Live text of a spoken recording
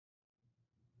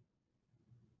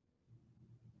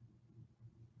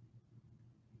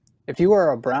If you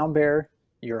are a brown bear,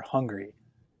 you're hungry.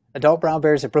 Adult brown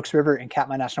bears at Brooks River in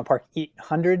Katmai National Park eat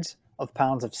hundreds of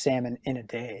pounds of salmon in a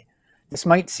day. This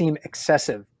might seem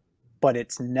excessive, but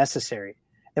it's necessary.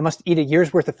 They must eat a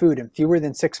year's worth of food in fewer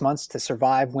than 6 months to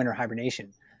survive winter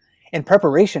hibernation. In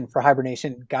preparation for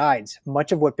hibernation guides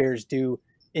much of what bears do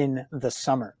in the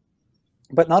summer.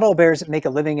 But not all bears make a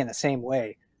living in the same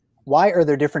way. Why are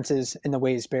there differences in the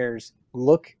ways bears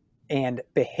look and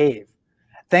behave?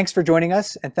 Thanks for joining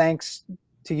us, and thanks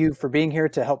to you for being here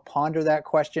to help ponder that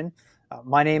question.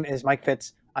 My name is Mike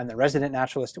Fitz. I'm the resident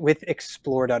naturalist with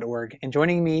explore.org, and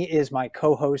joining me is my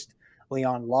co-host,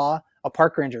 Lian, a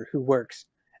park ranger who works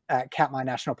at Katmai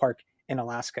National Park in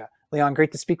Alaska. Lian,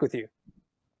 great to speak with you.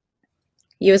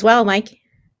 You as well, Mike.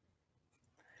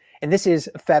 And this is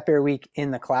Fat Bear Week in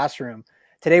the classroom.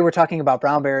 Today we're talking about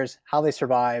brown bears, how they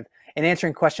survive, and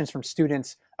answering questions from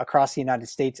students across the United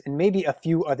States and maybe a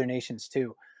few other nations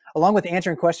too. Along with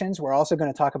answering questions, we're also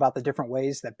going to talk about the different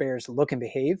ways that bears look and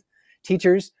behave.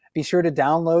 Teachers, be sure to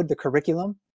download the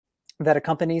curriculum that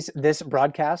accompanies this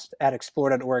broadcast at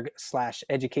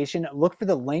explore.org/education. Look for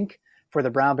the link for the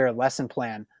brown bear lesson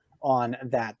plan on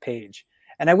that page.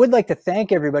 And I would like to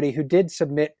thank everybody who did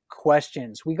submit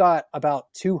questions. We got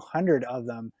about 200 of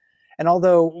them. And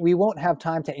although we won't have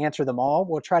time to answer them all,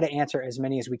 we'll try to answer as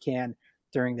many as we can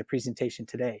during the presentation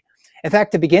today. In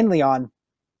fact, to begin, Lian,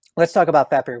 let's talk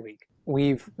about Fat Bear Week.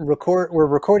 We're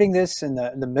recording this in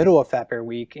the middle of Fat Bear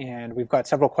Week, and we've got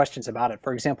several questions about it.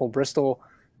 For example, Bristol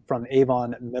from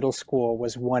Avon Middle School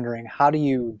was wondering, why do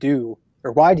you do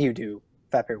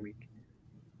Fat Bear Week?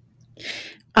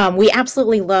 We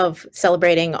absolutely love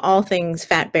celebrating all things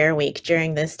Fat Bear Week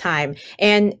during this time.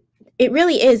 And it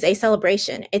really is a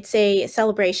celebration. It's a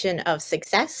celebration of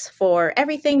success for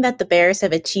everything that the bears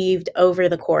have achieved over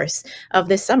the course of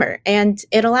this summer. And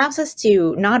it allows us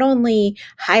to not only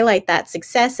highlight that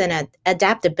success and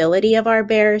adaptability of our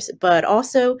bears, but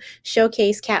also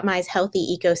showcase Katmai's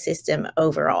healthy ecosystem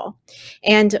overall.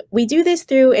 And we do this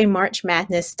through a March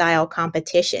Madness style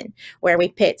competition where we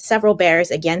pit several bears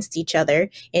against each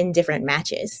other in different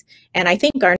matches. And I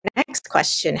think our next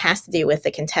question has to do with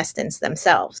the contestants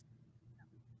themselves.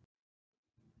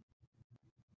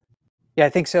 Yeah, I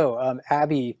think so.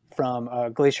 Abby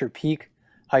from Glacier Peak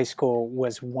High School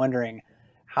was wondering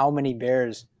how many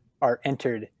bears are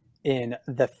entered in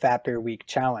the Fat Bear Week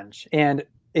Challenge. And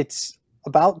it's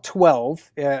about 12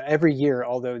 every year,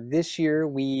 although this year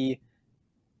we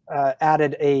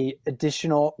added an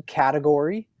additional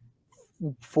category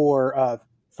for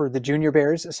the junior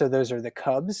bears. So those are the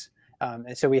cubs.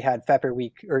 And so we had Fat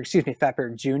Bear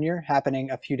Junior happening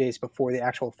a few days before the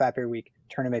actual Fat Bear Week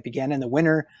tournament began. And the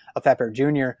winner of Fat Bear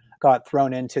Junior got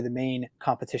thrown into the main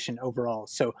competition overall.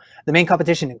 So the main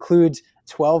competition includes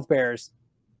 12 bears.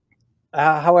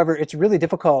 However, it's really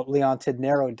difficult, Lian, to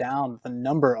narrow down the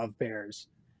number of bears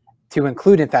to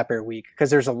include in Fat Bear Week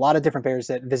because there's a lot of different bears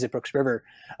that visit Brooks River.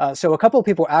 So a couple of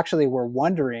people actually were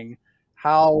wondering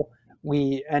how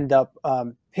we end up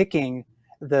picking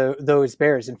those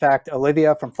bears. In fact,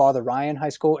 Olivia from Father Ryan High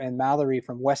School and Mallory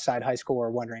from Westside High School are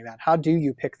wondering that. How do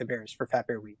you pick the bears for Fat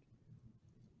Bear Week?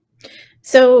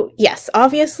 So yes,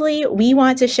 obviously we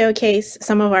want to showcase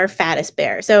some of our fattest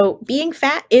bears. So being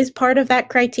fat is part of that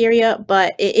criteria,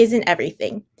 but it isn't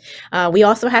everything. We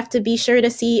also have to be sure to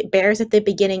see bears at the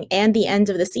beginning and the end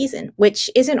of the season,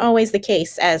 which isn't always the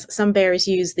case as some bears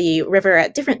use the river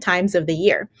at different times of the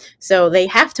year. So they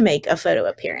have to make a photo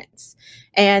appearance.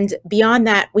 And beyond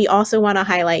that, we also want to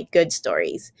highlight good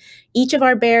stories. Each of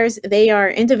our bears, they are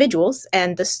individuals,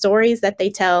 and the stories that they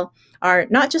tell are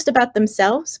not just about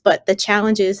themselves, but the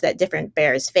challenges that different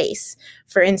bears face.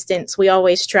 For instance, we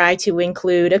always try to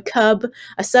include a cub,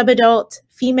 a subadult,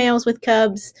 females with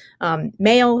cubs,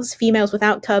 males, females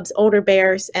without cubs, older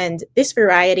bears, and this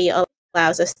variety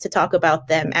allows us to talk about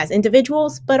them as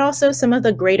individuals, but also some of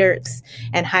the greater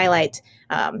and highlight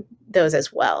those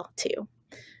as well too.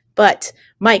 But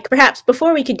Mike, perhaps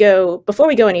before we go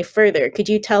any further, could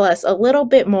you tell us a little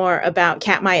bit more about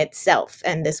Katmai itself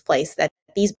and this place that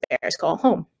these bears call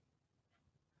home?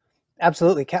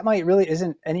 Absolutely. Katmai really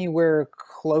isn't anywhere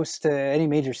close to any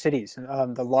major cities.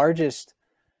 The largest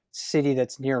city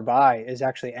that's nearby is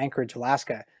actually Anchorage,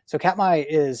 Alaska. So Katmai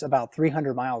is about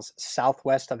 300 miles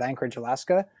southwest of Anchorage,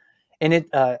 Alaska.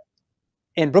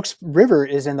 And Brooks River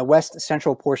is in the west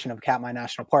central portion of Katmai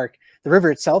National Park. The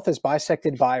river itself is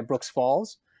bisected by Brooks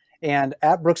Falls. And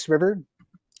at Brooks River,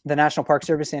 the National Park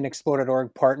Service and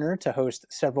Explore.org partner to host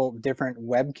several different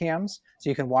webcams. So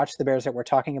you can watch the bears that we're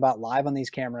talking about live on these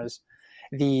cameras.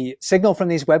 The signal from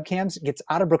these webcams gets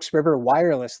out of Brooks River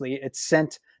wirelessly. It's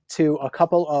sent to a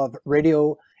couple of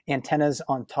radio antennas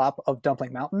on top of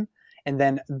Dumpling Mountain. And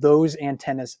then those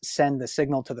antennas send the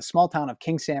signal to the small town of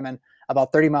King Salmon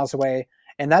about 30 miles away.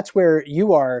 And that's where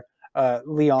you are,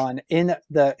 Lian, in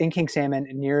King Salmon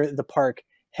near the park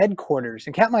headquarters.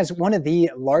 And Katmai is one of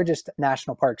the largest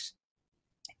national parks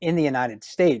in the United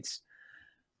States.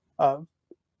 But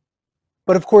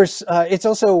of course, it's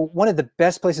also one of the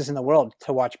best places in the world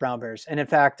to watch brown bears. And in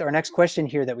fact, our next question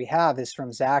here that we have is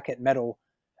from Zach at Meadow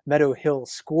Hill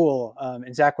School.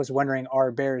 And Zach was wondering,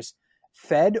 are bears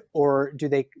fed or do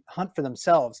they hunt for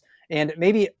themselves? And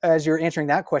maybe as you're answering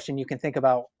that question, you can think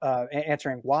about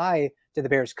answering, why do the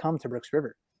bears come to Brooks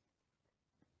River?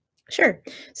 Sure.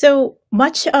 So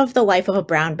much of the life of a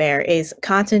brown bear is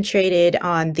concentrated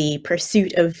on the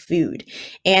pursuit of food.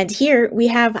 And here we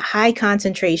have high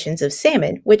concentrations of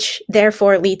salmon, which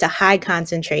therefore lead to high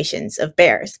concentrations of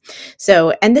bears.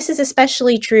 So, and this is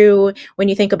especially true when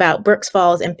you think about Brooks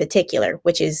Falls in particular,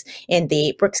 which is in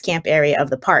the Brooks Camp area of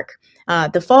the park.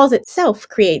 The falls itself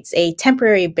creates a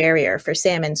temporary barrier for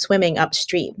salmon swimming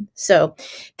upstream. So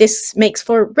this makes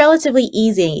for relatively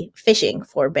easy fishing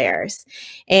for bears.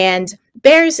 And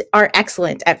bears are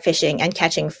excellent at fishing and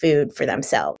catching food for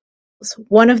themselves.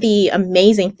 One of the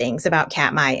amazing things about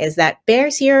Katmai is that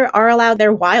bears here are allowed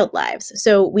their wild lives,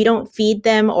 so we don't feed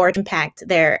them or impact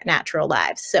their natural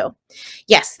lives. So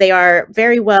yes, they are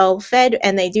very well fed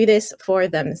and they do this for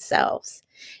themselves.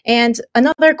 And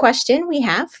another question we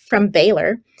have from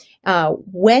Baylor,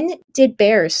 when did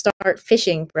bears start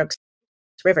fishing Brooks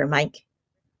River, Mike?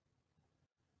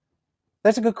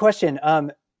 That's a good question.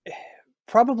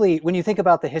 Probably when you think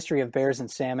about the history of bears and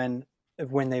salmon,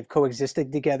 when they've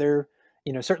coexisted together,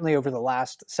 certainly over the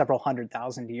last several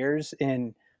 100,000 years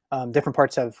in different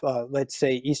parts of, let's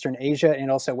say, Eastern Asia and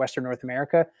also Western North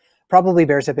America, probably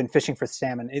bears have been fishing for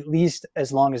salmon at least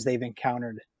as long as they've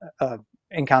encountered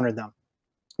them.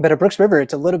 But at Brooks River,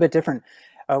 it's a little bit different.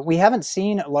 We haven't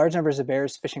seen large numbers of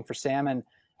bears fishing for salmon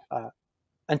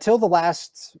until the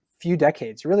last few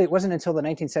decades. Really, it wasn't until the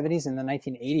 1970s and the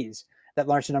 1980s that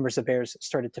large numbers of bears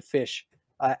started to fish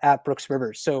at Brooks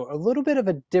River. So a little bit of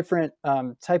a different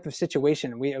type of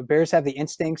situation. Bears have the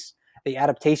instincts, the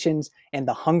adaptations, and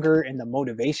the hunger and the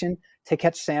motivation to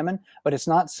catch salmon, but it's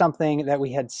not something that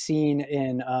we had seen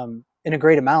in a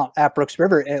great amount at Brooks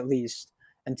River, at least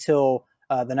until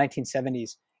the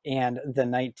 1970s and the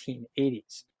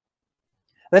 1980s.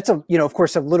 That's of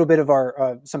course, a little bit of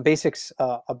our some basics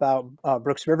about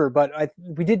Brooks River, but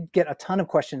we did get a ton of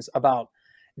questions about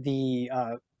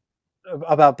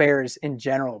about bears in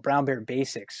general, brown bear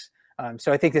basics.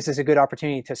 So I think this is a good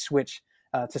opportunity to switch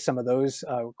to some of those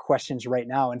questions right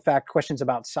now. In fact, questions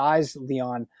about size,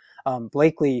 Lian.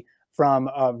 Blakely from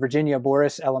Virginia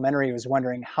Boris Elementary was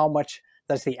wondering, how much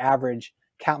does the average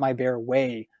Katmai bear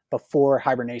weigh before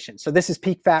hibernation? So this is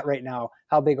peak fat right now.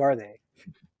 How big are they?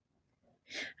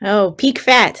 Oh, peak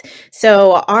fat.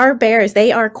 So our bears,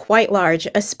 they are quite large,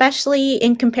 especially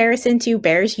in comparison to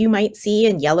bears you might see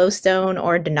in Yellowstone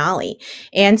or Denali.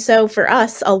 And so for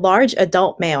us, a large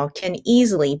adult male can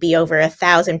easily be over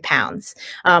 1,000 pounds.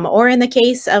 Or in the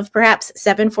case of perhaps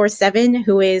 747,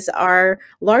 who is our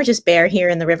largest bear here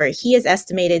in the river, he is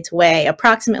estimated to weigh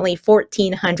approximately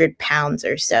 1,400 pounds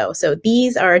or so. So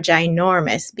these are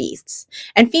ginormous beasts.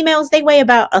 And females, they weigh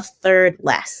about a third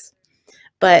less.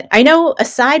 But I know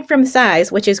aside from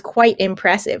size, which is quite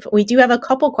impressive, we do have a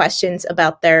couple questions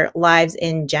about their lives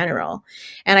in general.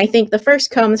 And I think the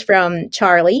first comes from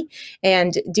Charlie.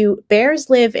 And do bears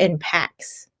live in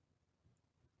packs?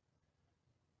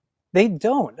 They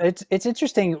don't. It's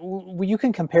interesting. You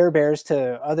can compare bears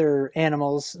to other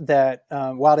animals that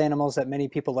wild animals that many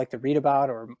people like to read about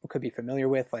or could be familiar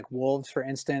with, like wolves, for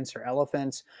instance, or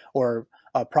elephants, or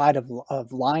pride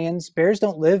of lions. Bears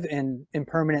don't live in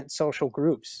permanent social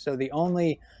groups. So the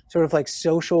only sort of like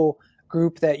social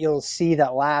group that you'll see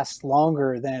that lasts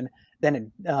longer than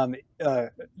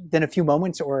a few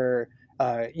moments or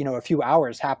a few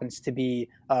hours happens to be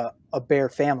a bear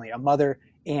family, a mother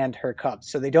and her cubs.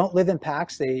 So they don't live in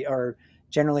packs. They are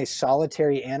generally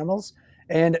solitary animals.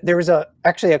 And there was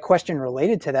actually a question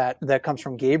related to that comes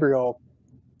from Gabriel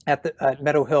at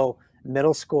Meadow Hill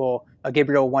Middle School.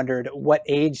 Gabriel wondered, what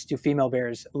age do female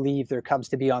bears leave their cubs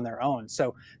to be on their own?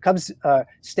 So cubs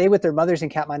stay with their mothers in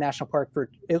Katmai National Park for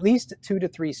at least 2 to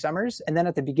 3 summers. And then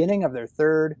at the beginning of their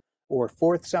 3rd or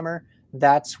 4th summer,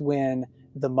 that's when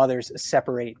the mothers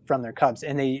separate from their cubs.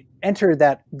 And they enter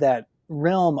that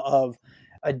realm of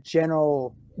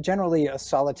generally a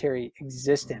solitary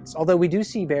existence. Although we do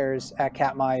see bears at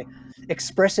Katmai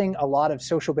expressing a lot of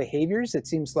social behaviors, it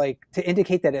seems like to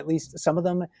indicate that at least some of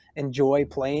them enjoy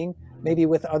playing maybe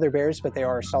with other bears, but they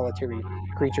are solitary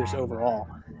creatures overall.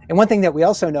 And one thing that we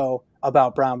also know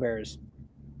about brown bears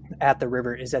at the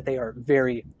river is that they are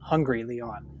very hungry,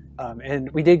 Leon. And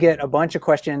we did get a bunch of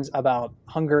questions about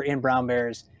hunger in brown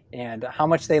bears and how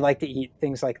much they like to eat,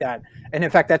 things like that. And in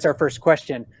fact, that's our first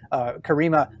question.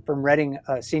 Karima from Reading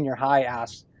Senior High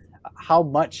asks, how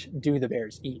much do the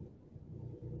bears eat?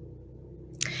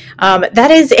 That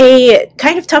is a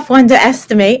kind of tough one to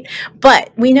estimate,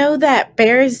 but we know that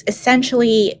bears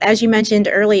essentially, as you mentioned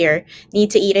earlier,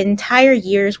 need to eat an entire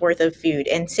year's worth of food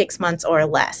in 6 months or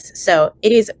less. So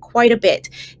it is quite a bit.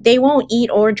 They won't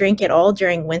eat or drink at all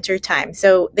during winter time,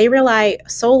 so they rely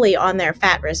solely on their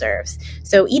fat reserves.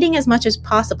 So eating as much as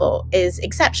possible is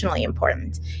exceptionally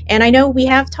important. And I know we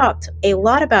have talked a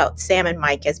lot about salmon,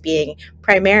 Mike, as being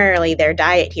primarily their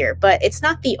diet here, but it's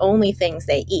not the only things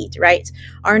they eat, right?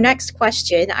 Our next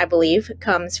question, I believe,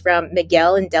 comes from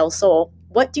Miguel and Del Sol.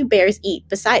 What do bears eat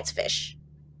besides fish?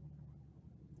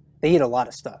 They eat a lot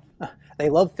of stuff.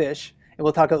 They love fish, and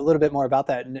we'll talk a little bit more about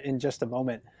that in just a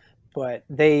moment. But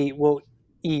they will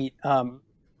eat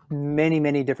many,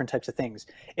 many different types of things.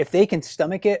 If they can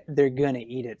stomach it, they're going to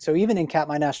eat it. So even in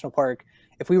Katmai National Park,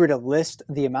 if we were to list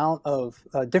the amount of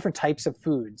different types of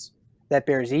foods that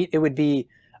bears eat, it would be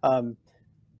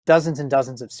dozens and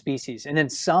dozens of species. And in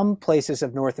some places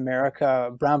of North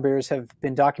America, brown bears have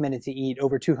been documented to eat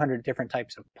over 200 different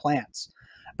types of plants.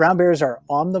 Brown bears are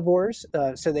omnivores,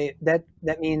 so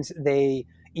that means they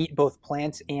eat both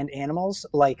plants and animals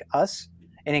like us.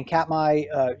 And in Katmai,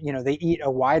 they eat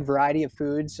a wide variety of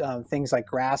foods, things like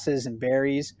grasses and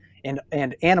berries,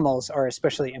 and animals are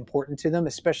especially important to them,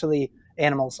 especially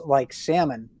animals like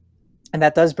salmon. And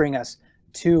that does bring us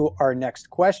to our next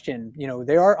question.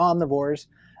 They are omnivores,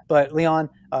 but Leon,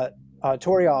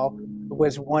 Toriel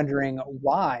was wondering,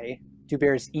 why do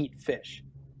bears eat fish?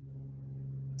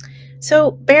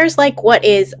 So, bears like what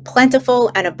is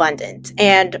plentiful and abundant.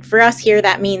 And for us here,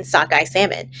 that means sockeye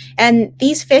salmon. And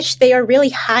these fish, they are really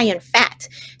high in fat.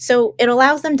 So, it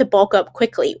allows them to bulk up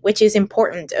quickly, which is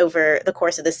important over the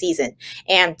course of the season.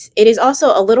 And it is also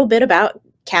a little bit about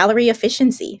calorie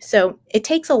efficiency. So, it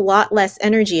takes a lot less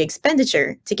energy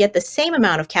expenditure to get the same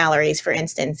amount of calories, for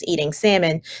instance, eating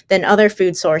salmon, than other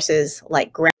food sources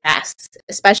like grass,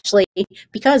 especially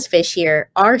because fish here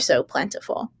are so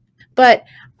plentiful. But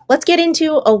let's get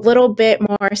into a little bit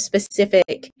more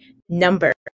specific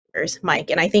numbers, Mike.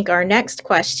 And I think our next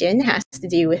question has to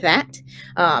do with that.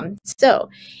 So,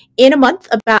 in a month,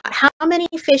 about how many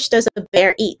fish does a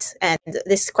bear eat? And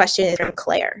this question is from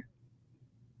Claire.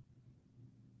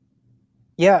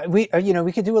 Yeah, we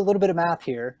could do a little bit of math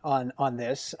here on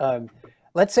this.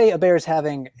 Let's say a bear is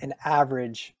having an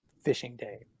average fishing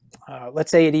day.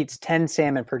 Let's say it eats 10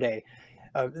 salmon per day.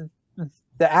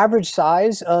 The average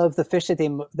size of the fish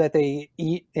that they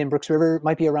eat in Brooks River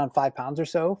might be around 5 pounds or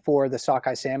so for the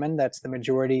sockeye salmon. That's the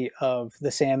majority of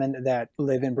the salmon that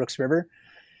live in Brooks River.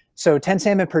 So 10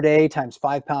 salmon per day times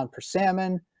 5 pounds per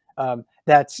salmon.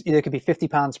 It could be 50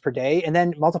 pounds per day, and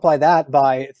then multiply that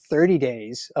by 30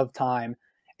 days of time,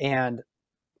 and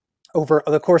over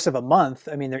the course of a month,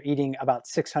 I mean, they're eating about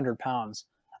 600 pounds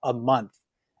a month.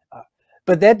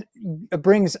 But that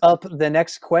brings up the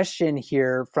next question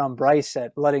here from Bryce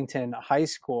at Ludington High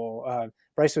School.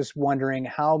 Bryce was wondering,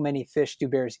 how many fish do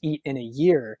bears eat in a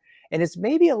year? And it's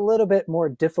maybe a little bit more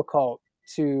difficult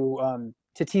to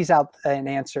tease out an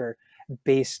answer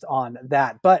based on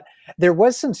that. But there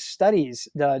was some studies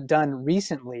done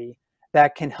recently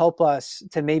that can help us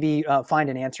to maybe find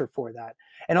an answer for that.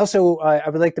 And also, I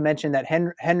would like to mention that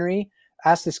Henry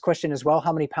asked this question as well: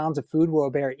 how many pounds of food will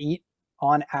a bear eat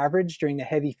on average during the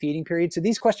heavy feeding period? So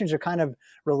these questions are kind of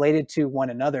related to one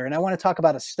another. And I want to talk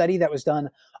about a study that was done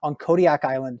on Kodiak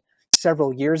Island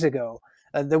several years ago.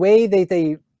 The way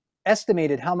they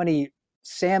estimated how many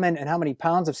salmon and how many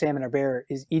pounds of salmon a bear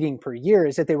is eating per year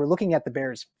is that they were looking at the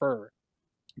bear's fur.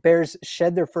 Bears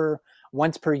shed their fur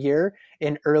once per year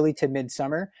in early to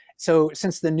midsummer. So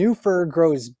since the new fur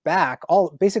grows back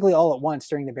basically all at once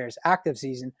during the bear's active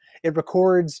season, it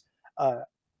records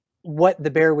what the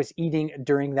bear was eating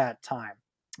during that time.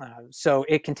 So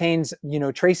it contains,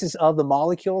 traces of the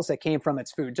molecules that came from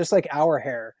its food, just like our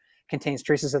hair contains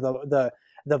traces of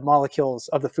the molecules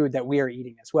of the food that we are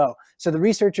eating as well. So the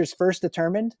researchers first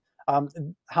determined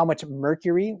how much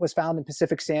mercury was found in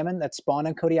Pacific salmon that spawn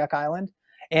on Kodiak Island.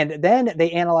 And then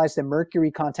they analyzed the mercury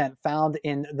content found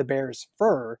in the bear's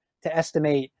fur to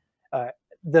estimate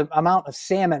the amount of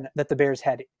salmon that the bears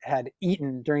had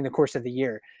eaten during the course of the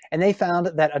year. And they found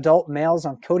that adult males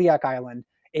on Kodiak Island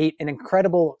ate an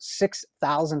incredible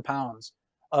 6,000 pounds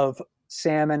of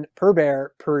salmon per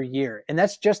bear per year. And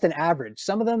that's just an average.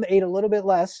 Some of them ate a little bit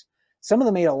less. Some of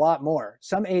them ate a lot more.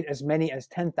 Some ate as many as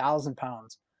 10,000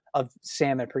 pounds of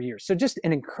salmon per year. So just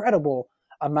an incredible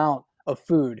amount of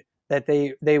food that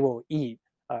they will eat.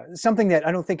 Something that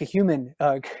I don't think a human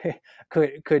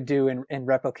could do and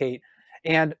replicate.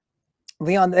 And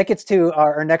Lian, that gets to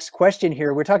our next question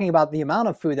here. We're talking about the amount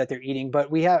of food that they're eating, but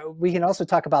we can also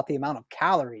talk about the amount of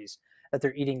calories that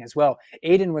they're eating as well.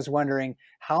 Aiden was wondering,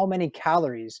 how many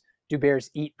calories do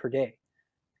bears eat per day?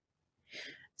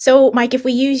 So, Mike, if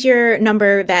we use your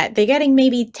number that they're getting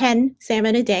maybe 10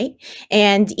 salmon a day,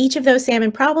 and each of those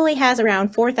salmon probably has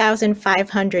around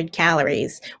 4,500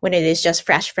 calories when it is just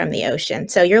fresh from the ocean.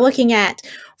 So you're looking at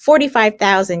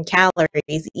 45,000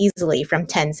 calories easily from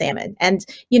 10 salmon. And,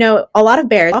 you know, a lot of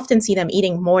bears often see them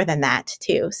eating more than that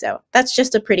too. So that's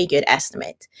just a pretty good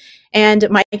estimate. And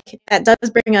Mike, that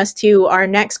does bring us to our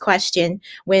next question.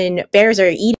 When bears are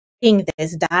eating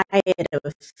this diet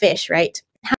of fish, right?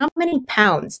 How many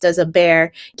pounds does a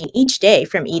bear gain each day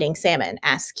from eating salmon?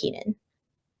 Asked Keenan.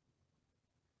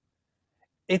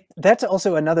 That's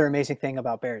also another amazing thing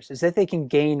about bears, is that they can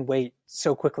gain weight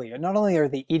so quickly. And not only are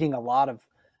they eating a lot of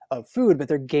food, but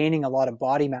they're gaining a lot of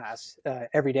body mass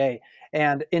every day.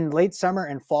 And in late summer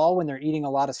and fall, when they're eating a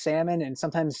lot of salmon, and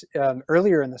sometimes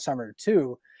earlier in the summer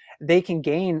too, they can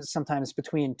gain sometimes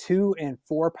between 2 and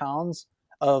 4 pounds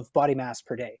of body mass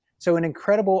per day. So an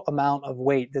incredible amount of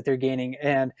weight that they're gaining,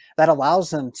 and that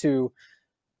allows them to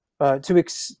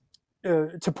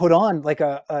put on like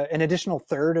an additional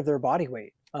third of their body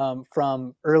weight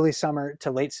from early summer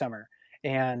to late summer,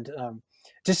 and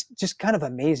just kind of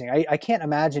amazing. I can't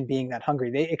imagine being that hungry.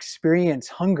 They experience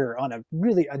hunger on a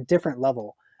different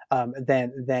level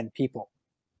than people.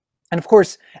 And of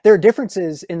course, there are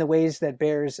differences in the ways that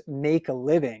bears make a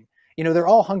living. You know, they're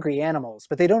all hungry animals,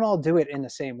 but they don't all do it in the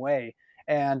same way.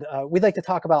 And we'd like to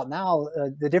talk about now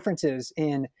the differences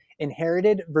in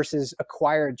inherited versus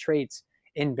acquired traits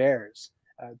in bears,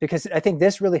 because I think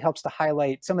this really helps to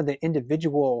highlight some of the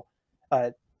individuality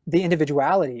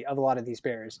of a lot of these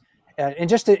bears. And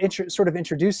just to sort of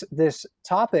introduce this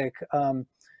topic,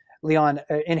 Lian,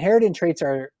 inherited traits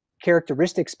are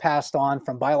characteristics passed on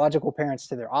from biological parents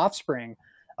to their offspring.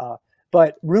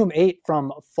 But Room 8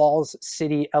 from Falls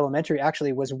City Elementary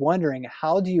actually was wondering,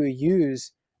 how do you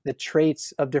use the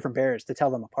traits of different bears to tell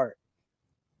them apart?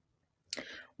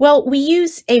 Well, we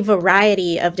use a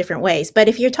variety of different ways, but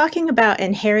if you're talking about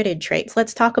inherited traits,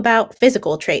 let's talk about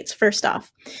physical traits first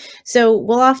off. So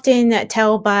we'll often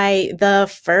tell by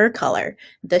the fur color,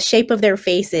 the shape of their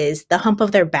faces, the hump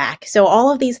of their back. So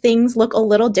all of these things look a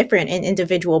little different in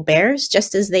individual bears,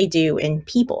 just as they do in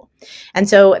people. And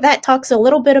so that talks a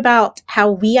little bit about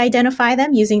how we identify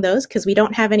them using those, because we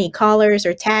don't have any collars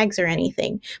or tags or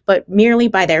anything, but merely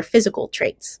by their physical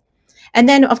traits. And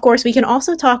then, of course, we can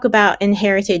also talk about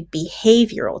inherited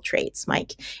behavioral traits,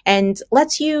 Mike. And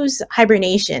let's use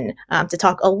hibernation to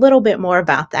talk a little bit more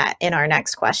about that in our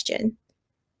next question.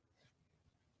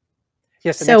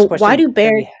 Yes. The so next question why do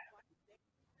bears?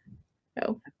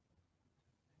 Oh,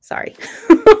 sorry.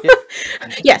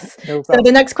 Yes. No problem. So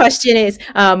the next question is,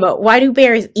 why do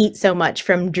bears eat so much?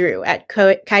 From Drew at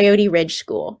Coyote Ridge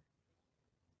School.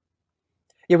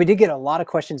 Yeah, we did get a lot of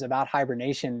questions about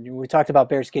hibernation. We talked about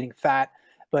bears getting fat,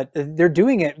 but they're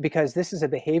doing it because this is a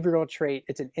behavioral trait.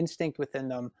 It's an instinct within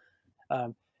them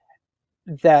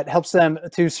that helps them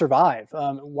to survive.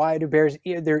 Why do bears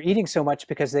eat? They're eating so much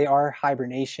because they are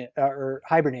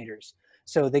hibernators.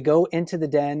 So they go into the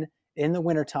den in the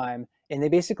wintertime, and they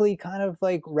basically kind of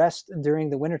like rest during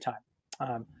the wintertime.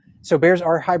 So bears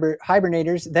are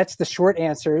hibernators. That's the short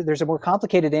answer. There's a more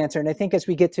complicated answer. And I think as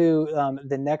we get to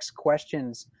the next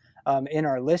questions in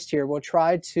our list here, we'll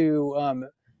try to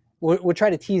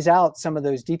tease out some of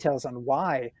those details on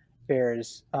why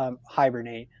bears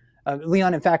hibernate.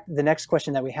 Lian, in fact, the next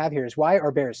question that we have here is, why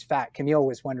are bears fat? Camille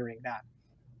was wondering that.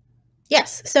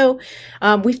 Yes. So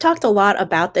we've talked a lot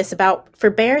about this,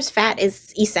 for bears, fat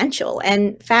is essential,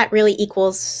 and fat really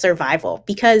equals survival,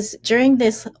 because during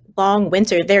this long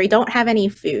winter, they don't have any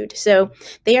food. So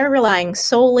they are relying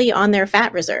solely on their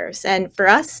fat reserves. And for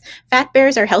us, fat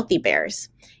bears are healthy bears.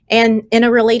 And in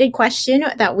a related question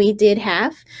that we did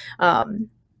have,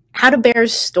 how do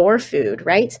bears store food,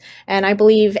 right? And I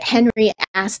believe Henry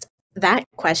asked that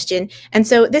question. And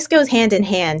so this goes hand in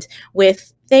hand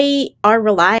with, they are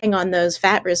relying on those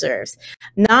fat reserves.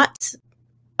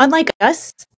 Unlike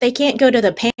us, they can't go to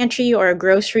the pantry or a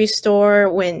grocery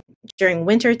store during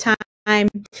winter time.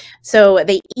 So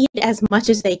they eat as much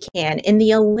as they can in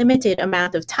the limited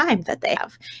amount of time that they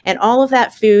have. And all of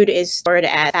that food is stored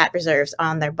as fat reserves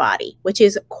on their body, which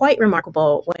is quite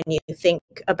remarkable when you think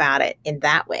about it in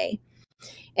that way.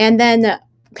 And then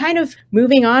kind of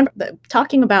moving on,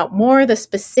 talking about more of the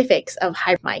specifics of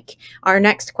hibernation. Our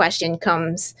next question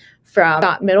comes from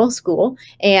Scott Middle School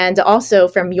and also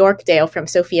from Yorkdale from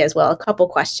Sophia as well. A couple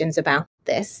questions about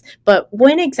this. But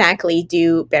when exactly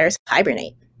do bears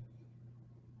hibernate?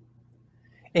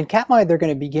 In Katmai, they're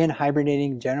going to begin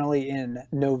hibernating generally in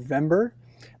November,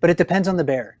 but it depends on the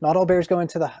bear. Not all bears go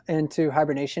into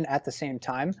hibernation at the same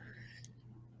time.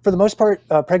 For the most part,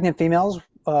 pregnant females,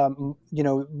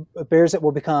 bears that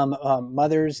will become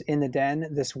mothers in the den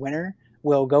this winter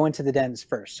will go into the dens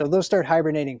first. So they'll start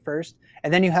hibernating first,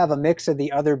 and then you have a mix of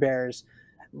the other bears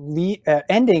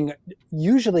ending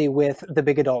usually with the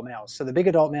big adult males. So the big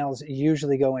adult males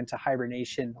usually go into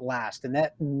hibernation last, and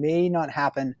that may not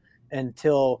happen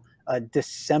until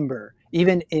December,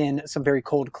 even in some very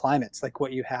cold climates like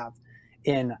what you have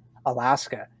in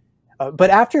Alaska. But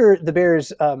after the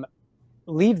bears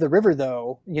leave the river,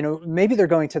 though, maybe they're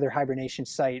going to their hibernation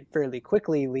site fairly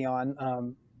quickly,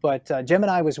 Lian. But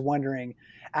Gemini was wondering,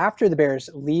 after the bears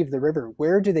leave the river,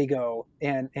 where do they go,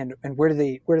 and where do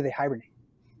they hibernate?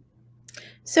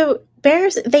 So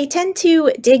bears, they tend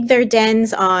to dig their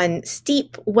dens on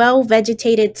steep,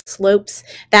 well-vegetated slopes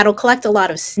that'll collect a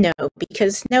lot of snow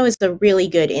because snow is a really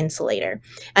good insulator.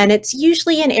 And it's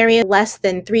usually an area less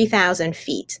than 3,000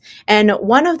 feet. And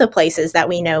one of the places that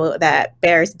we know that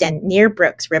bears den near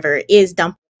Brooks River is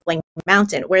Dumpling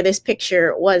Mountain, where this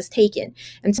picture was taken.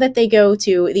 And so that they go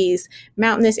to these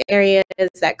mountainous areas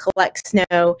that collect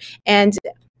snow, and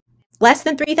less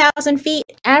than 3,000 feet,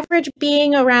 average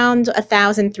being around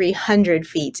 1,300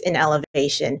 feet in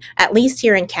elevation, at least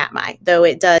here in Katmai, though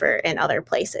it does differ in other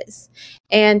places.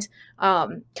 And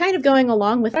kind of going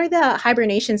along with, what are the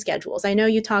hibernation schedules? I know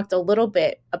you talked a little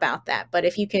bit about that, but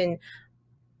if you can,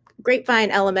 Grapevine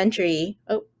Elementary,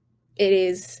 it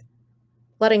is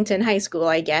Ludington High School,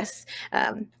 I guess,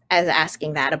 as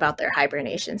asking that about their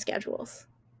hibernation schedules.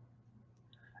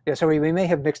 Yeah, so we may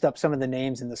have mixed up some of the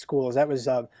names in the schools.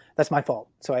 That's my fault.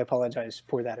 So I apologize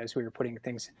for that as we were putting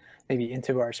things maybe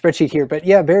into our spreadsheet here. But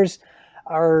yeah, bears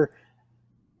are,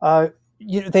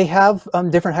 they have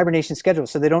different hibernation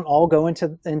schedules. So they don't all go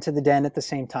into the den at the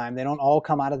same time. They don't all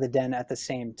come out of the den at the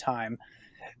same time.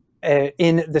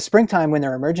 In the springtime, when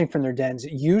they're emerging from their dens,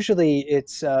 usually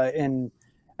it's the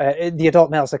adult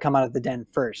males that come out of the den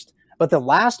first. But the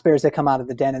last bears that come out of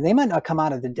the den, and they might not come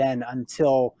out of the den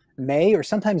until May or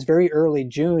sometimes very early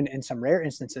June in some rare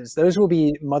instances, those will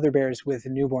be mother bears with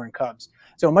newborn cubs.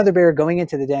 So a mother bear going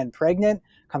into the den pregnant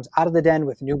comes out of the den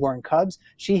with newborn cubs.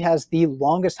 She has the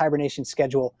longest hibernation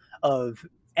schedule of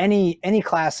any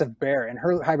class of bear, and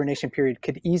her hibernation period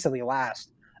could easily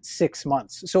last 6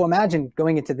 months. So imagine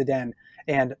going into the den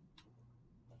and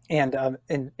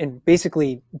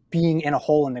basically being in a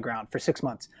hole in the ground for 6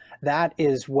 months. That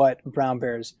is what brown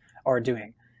bears are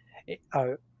doing.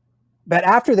 But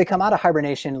after they come out of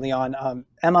hibernation, Lian,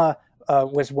 Emma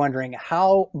was wondering,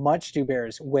 how much do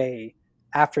bears weigh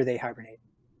after they hibernate?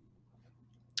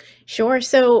 Sure.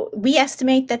 So we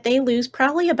estimate that they lose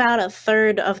probably about a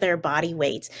third of their body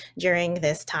weight during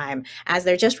this time, as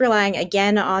they're just relying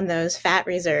again on those fat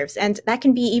reserves. And that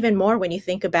can be even more when you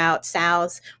think about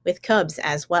sows with cubs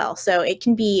as well. So it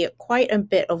can be quite a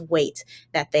bit of weight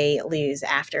that they lose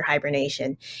after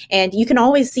hibernation. And you can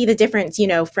always see the difference,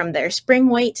 from their spring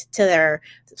weight to their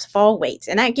fall weight.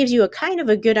 And that gives you a kind of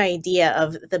a good idea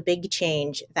of the big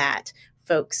change that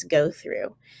folks go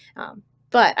through.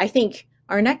 But I think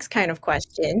our next kind of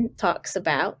question talks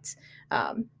about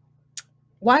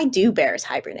why do bears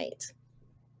hibernate?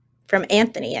 From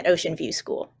Anthony at Ocean View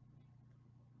School.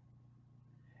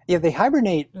 Yeah, they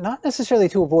hibernate not necessarily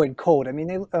to avoid cold. I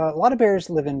mean, a lot of bears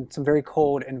live in some very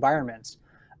cold environments,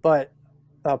 but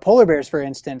polar bears, for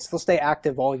instance, they'll stay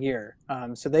active all year.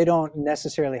 So they don't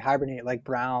necessarily hibernate like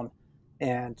brown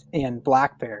and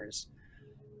black bears.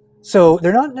 So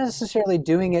they're not necessarily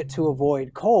doing it to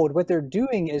avoid cold. What they're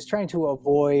doing is trying to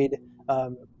avoid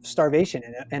starvation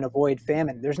and avoid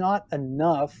famine. There's not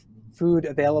enough food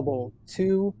available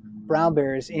to brown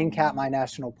bears in Katmai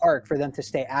National Park for them to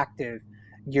stay active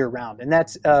year-round. And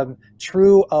that's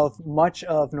true of much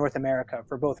of North America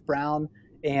for both brown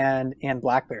and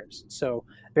black bears. So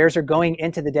bears are going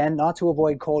into the den not to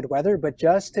avoid cold weather, but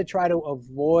just to try to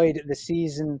avoid the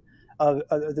season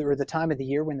or the time of the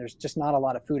year when there's just not a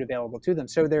lot of food available to them.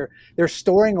 So they're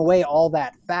storing away all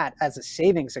that fat as a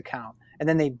savings account, and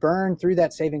then they burn through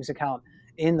that savings account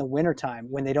in the wintertime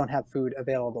when they don't have food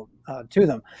available to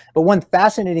them. But one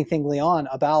fascinating thing, Lian,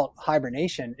 about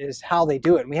hibernation is how they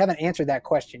do it. And we haven't answered that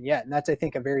question yet, and that's, I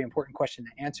think, a very important question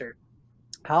to answer.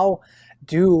 How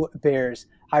do bears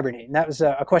hibernate? And that was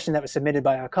a question that was submitted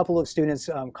by a couple of students,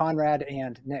 Conrad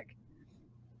and Nick.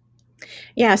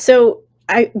 Yeah, so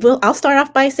I'll start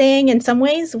off by saying in some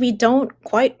ways we don't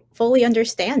quite fully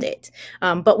understand it.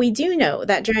 But we do know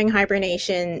that during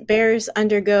hibernation, bears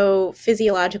undergo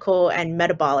physiological and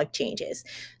metabolic changes.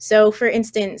 So, for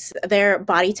instance, their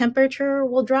body temperature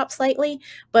will drop slightly,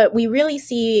 but we really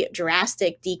see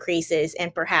drastic decreases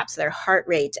in perhaps their heart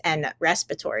rate and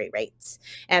respiratory rates.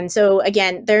 And so,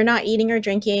 again, they're not eating or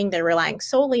drinking, they're relying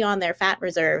solely on their fat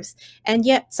reserves. And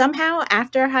yet, somehow,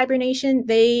 after hibernation,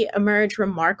 they emerge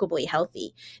remarkably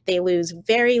healthy. They lose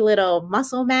very little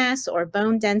muscle mass or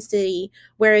bone density.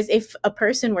 Whereas, if a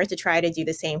person were to try to do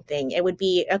the same thing, it would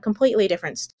be a completely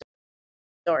different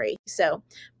story. So,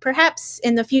 perhaps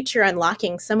in the future,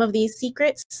 unlocking some of these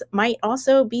secrets might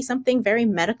also be something very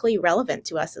medically relevant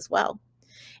to us as well.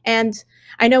 And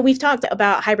I know we've talked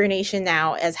about hibernation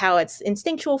now as how it's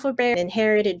instinctual for bears, an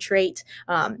inherited trait.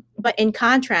 But in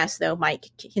contrast, though, Mike,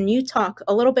 can you talk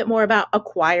a little bit more about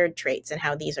acquired traits and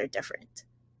how these are different?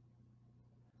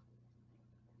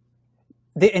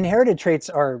 The inherited traits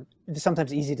are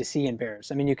sometimes easy to see in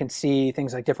bears. I mean, you can see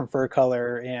things like different fur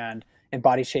color and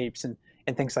body shapes and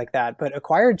things like that. But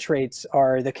acquired traits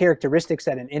are the characteristics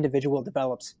that an individual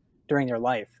develops during their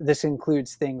life. This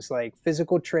includes things like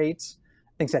physical traits,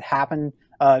 things that happen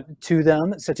to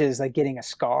them, such as like getting a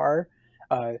scar.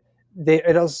 Uh,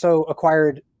 it also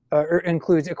or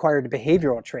includes acquired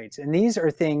behavioral traits, and these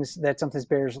are things that sometimes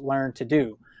bears learn to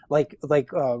do, like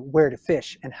where to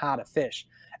fish and how to fish.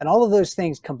 And all of those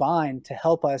things combine to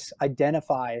help us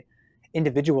identify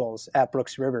individuals at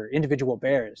Brooks River, individual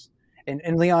bears.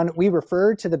 And Lian, we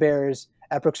refer to the bears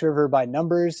at Brooks River by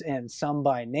numbers and some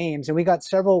by names. And we got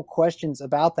several questions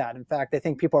about that. In fact, I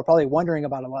think people are probably wondering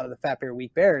about a lot of the Fat Bear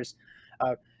Week bears.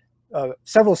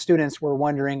 Several students were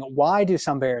wondering, why do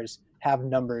some bears have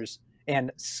numbers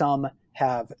and some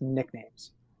have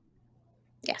nicknames?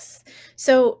 Yes.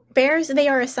 So bears, they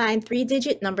are assigned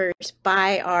 3-digit numbers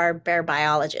by our bear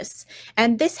biologists,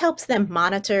 and this helps them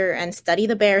monitor and study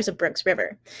the bears of Brooks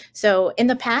River. So in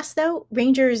the past, though,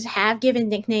 rangers have given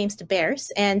nicknames to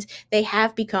bears, and they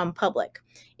have become public.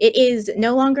 It is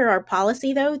no longer our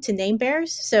policy, though, to name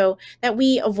bears so that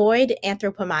we avoid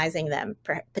anthropomizing them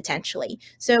potentially.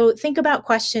 So think about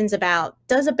questions about,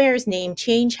 does a bear's name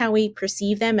change how we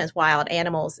perceive them as wild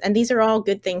animals? And these are all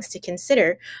good things to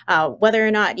consider, whether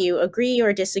or not you agree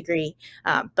or disagree.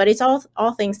 But it's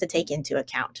all things to take into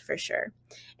account for sure.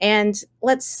 And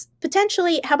let's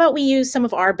potentially, how about we use some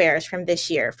of our bears from this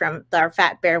year, from our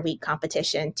Fat Bear Week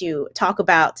competition, to talk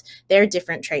about their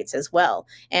different traits as well.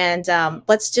 And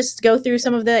let's just go through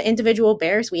some of the individual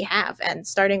bears we have. And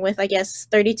starting with, I guess,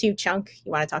 32 Chunk,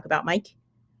 you want to talk about, Mike?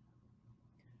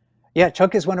 Yeah,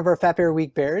 Chunk is one of our Fat Bear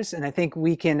Week bears, and I think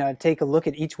we can take a look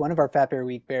at each one of our Fat Bear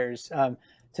Week bears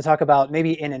to talk about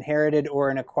maybe an inherited or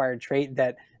an acquired trait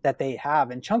that they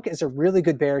have. And Chunk is a really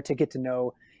good bear to get to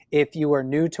know if you are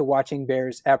new to watching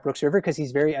bears at Brooks River, because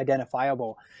he's very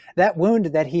identifiable. That wound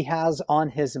that he has on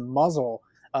his muzzle,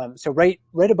 so right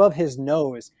above his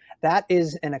nose, that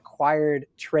is an acquired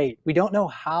trait. We don't know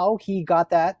how he got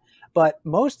that, but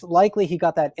most likely he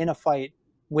got that in a fight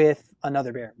with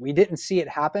another bear. We didn't see it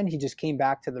happen. He just came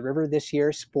back to the river this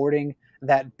year sporting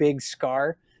that big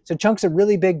scar. So Chunk's a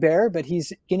really big bear, but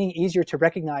he's getting easier to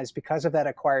recognize because of that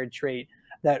acquired trait,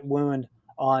 that wound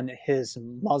on his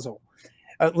muzzle.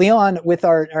 Lian, with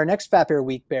our next Fat Bear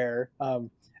Week bear,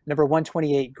 number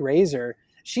 128 Grazer,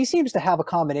 she seems to have a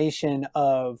combination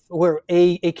of, or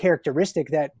a characteristic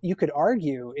that you could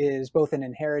argue is both an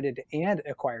inherited and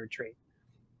acquired trait.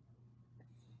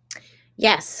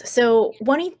 Yes. So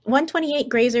 128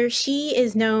 Grazer, she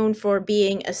is known for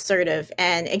being assertive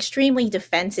and extremely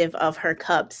defensive of her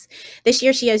cubs. This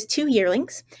year she has 2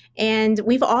 yearlings, and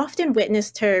we've often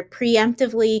witnessed her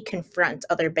preemptively confront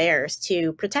other bears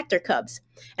to protect her cubs.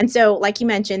 And so, like you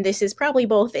mentioned, this is probably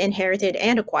both inherited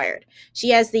and acquired. She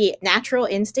has the natural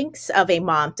instincts of a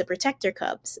mom to protect her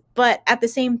cubs, but at the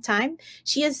same time,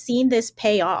 she has seen this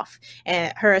pay off,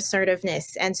 her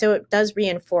assertiveness, and so it does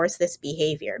reinforce this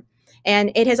behavior.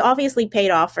 And it has obviously paid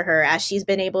off for her as she's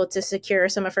been able to secure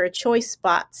some of her choice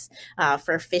spots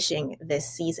for fishing this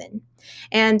season.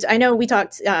 And I know we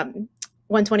talked,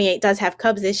 128 does have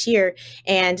cubs this year,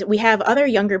 and we have other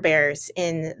younger bears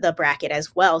in the bracket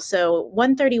as well. So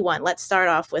 131, let's start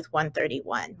off with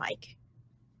 131, Mike.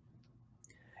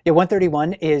 Yeah,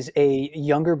 131 is a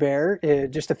younger bear,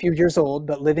 just a few years old,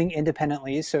 but living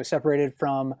independently, so separated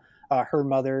from her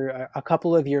mother a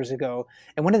couple of years ago.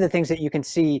 And one of the things that you can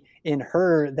see in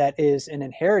her that is an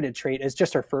inherited trait is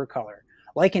just her fur color.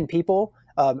 Like in people,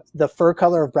 the fur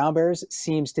color of brown bears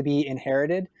seems to be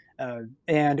inherited.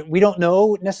 And we don't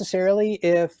know necessarily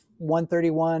if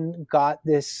 131 got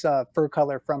this fur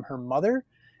color from her mother.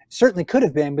 Certainly could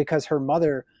have been, because her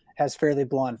mother has fairly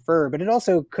blonde fur, but it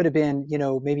also could have been,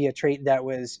 maybe a trait that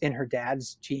was in her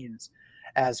dad's genes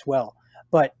as well.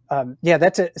 But yeah,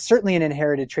 that's certainly an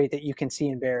inherited trait that you can see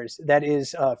in bears. That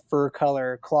is fur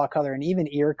color, claw color, and even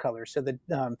ear color. So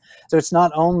so it's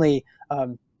not only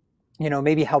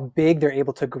maybe how big they're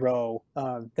able to grow.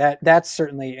 That's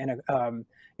certainly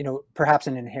perhaps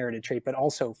an inherited trait, but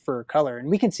also fur color, and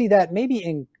we can see that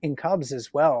maybe in cubs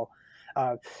as well.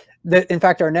 In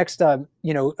fact, our next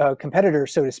competitor,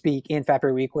 so to speak, in Fat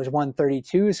Bear Week was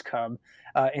 132's cub,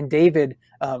 and David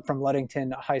from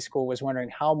Ludington High School was wondering,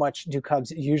 how much do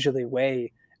cubs usually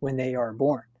weigh when they are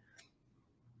born?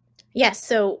 Yes,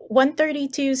 so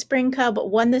 132 Spring Cub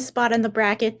won the spot in the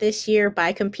bracket this year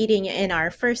by competing in our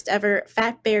first ever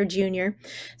Fat Bear Junior.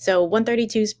 So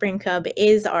 132 Spring Cub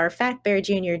is our Fat Bear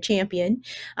Junior champion.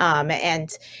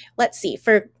 And let's see,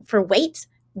 for weight,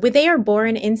 they are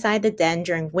born inside the den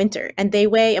during winter, and they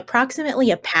weigh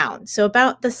approximately a pound, so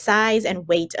about the size and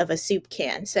weight of a soup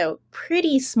can, so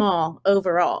pretty small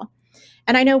overall.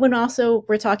 And I know when also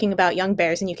we're talking about young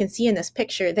bears, and you can see in this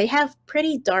picture, they have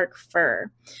pretty dark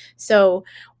fur. So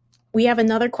we have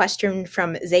another question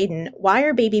from Zayden. Why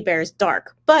are baby bears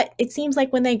dark? But it seems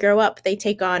like when they grow up, they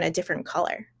take on a different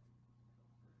color.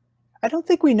 I don't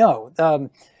think we know.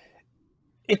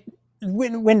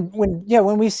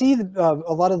 When we see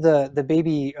a lot of the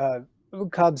baby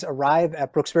cubs arrive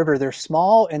at Brooks River, they're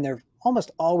small and they're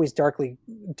almost always darkly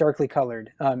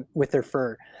colored with their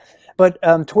fur. But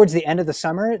towards the end of the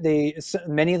summer,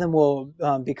 many of them will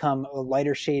become a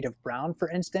lighter shade of brown, for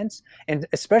instance. And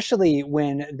especially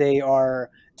when they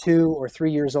are 2 or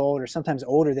 3 years old, or sometimes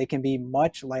older, they can be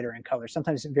much lighter in color,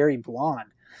 sometimes very blonde.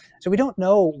 So we don't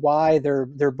know why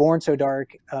they're born so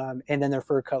dark, and then their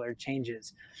fur color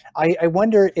changes. I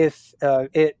wonder if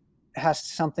it has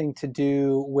something to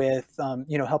do with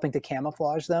helping to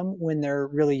camouflage them when they're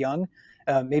really young.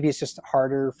 Maybe it's just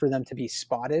harder for them to be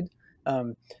spotted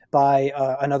by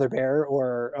another bear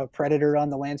or a predator on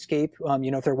the landscape.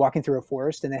 If they're walking through a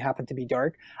forest and they happen to be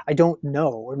dark, I don't know.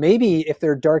 Or maybe if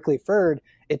they're darkly furred,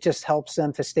 it just helps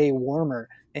them to stay warmer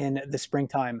in the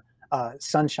springtime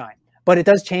sunshine. But it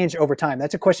does change over time.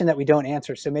 That's a question that we don't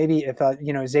answer. So maybe if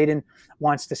Zayden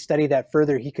wants to study that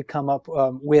further, he could come up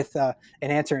with an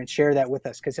answer and share that with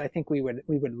us, because I think we would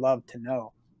love to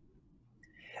know.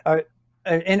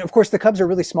 And of course, the cubs are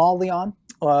really small, Lian,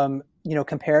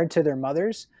 compared to their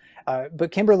mothers. But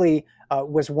Kimberly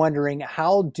was wondering,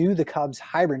 how do the cubs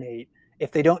hibernate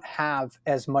if they don't have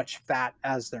as much fat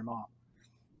as their mom?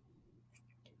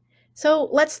 So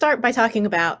let's start by talking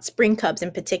about spring cubs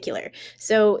in particular.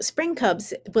 So spring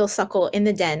cubs will suckle in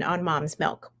the den on mom's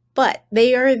milk, but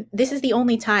this is the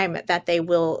only time that they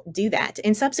will do that.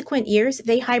 In subsequent years,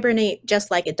 they hibernate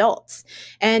just like adults.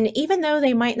 And even though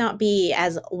they might not be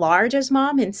as large as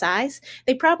mom in size,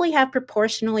 they probably have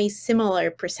proportionally similar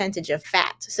percentage of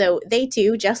fat. So they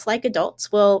too, just like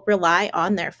adults, will rely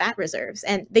on their fat reserves,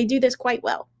 and they do this quite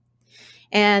well.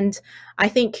 And I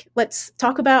think let's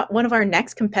talk about one of our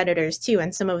next competitors too,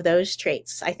 and some of those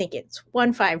traits. I think it's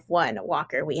 151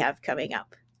 Walker we have coming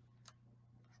up.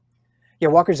 Yeah,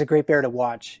 Walker's a great bear to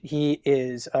watch. He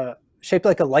is shaped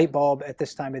like a light bulb at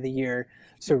this time of the year,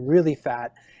 so really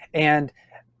fat. And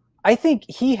I think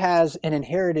he has an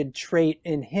inherited trait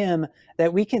in him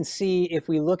that we can see if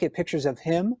we look at pictures of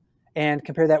him and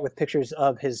compare that with pictures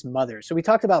of his mother. So we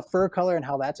talked about fur color and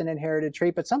how that's an inherited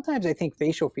trait, but sometimes I think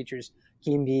facial features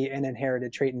can be an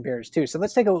inherited trait in bears too. So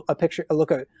let's take a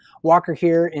look at Walker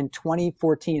here in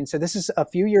 2014. So this is a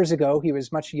few years ago. He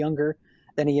was much younger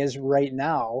than he is right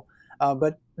now.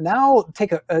 But now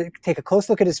take a close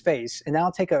look at his face, and now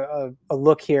take a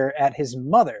look here at his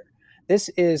mother. This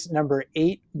is number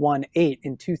 818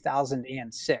 in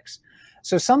 2006.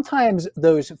 So sometimes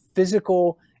those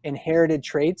physical inherited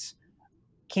traits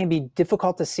can be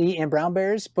difficult to see in brown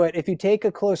bears, but if you take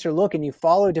a closer look and you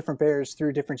follow different bears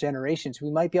through different generations, we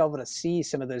might be able to see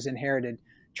some of those inherited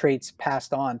traits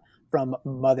passed on from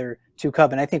mother to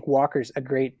cub. And I think Walker's a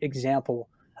great example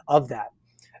of that.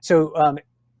 So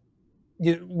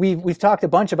we've talked a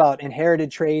bunch about inherited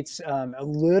traits, a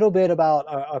little bit about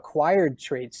acquired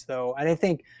traits, though. And I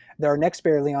think our next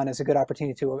bear, Lian, is a good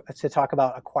opportunity to talk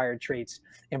about acquired traits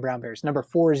in brown bears, number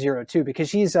 402, because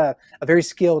she's a very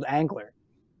skilled angler.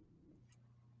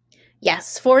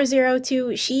 Yes,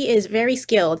 402, she is very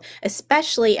skilled,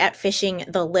 especially at fishing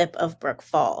the lip of Brooks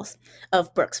Falls.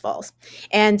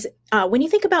 And when you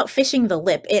think about fishing the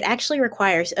lip, it actually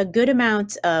requires a good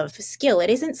amount of skill.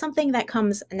 It isn't something that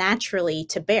comes naturally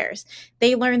to bears.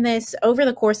 They learn this over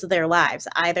the course of their lives,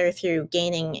 either through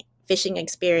gaining fishing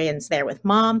experience there with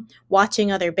mom,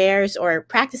 watching other bears, or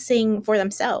practicing for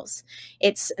themselves.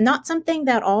 It's not something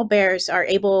that all bears are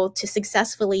able to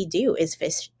successfully do is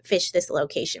fish this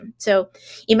location. So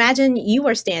imagine you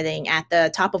are standing at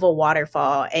the top of a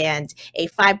waterfall and a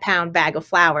 5 pound bag of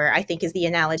flour, I think is the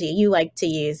analogy you like to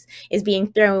use, is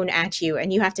being thrown at you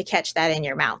and you have to catch that in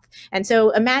your mouth. And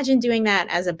so imagine doing that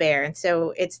as a bear. And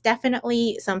so it's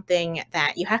definitely something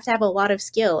that you have to have a lot of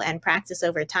skill and practice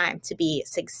over time to be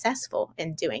successful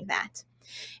in doing that.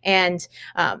 And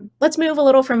let's move a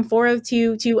little from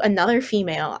 402 to another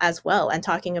female as well and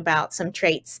talking about some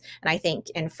traits, and I think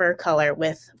in fur color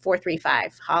with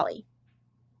 435, Holly.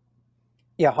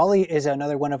 Yeah, Holly is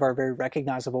another one of our very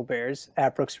recognizable bears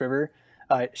at Brooks River.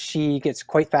 She gets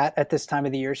quite fat at this time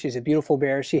of the year. She's a beautiful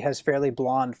bear. She has fairly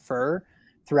blonde fur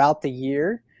throughout the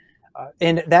year.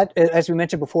 And that, as we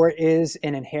mentioned before, is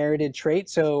an inherited trait.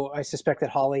 So I suspect that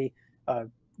Holly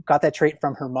got that trait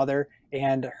from her mother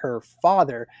and her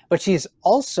father. But she's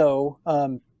also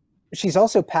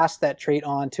passed that trait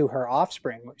on to her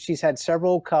offspring. She's had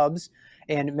several cubs,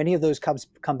 and many of those cubs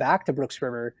come back to Brooks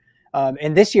River.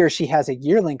 And this year she has a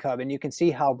yearling cub, and you can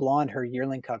see how blonde her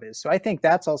yearling cub is. So I think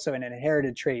that's also an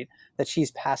inherited trait that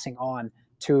she's passing on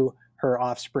to her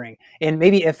offspring. And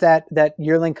maybe if that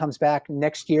yearling comes back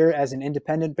next year as an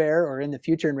independent bear or in the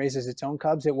future and raises its own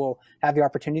cubs, it will have the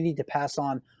opportunity to pass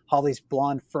on Holly's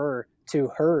blonde fur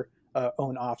to her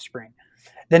own offspring.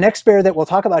 The next bear that we'll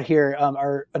talk about here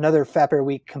are another Fat Bear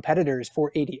Week competitors,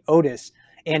 480 Otis.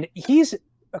 And he's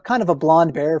kind of a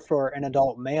blonde bear for an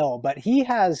adult male, but he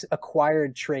has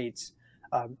acquired traits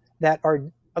that are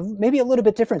maybe a little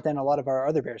bit different than a lot of our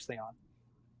other bears, Leon.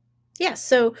 Yes,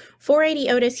 so 480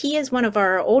 Otis, he is one of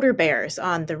our older bears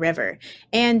on the river.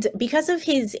 And because of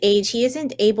his age, he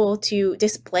isn't able to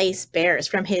displace bears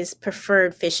from his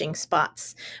preferred fishing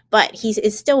spots. But he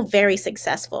is still very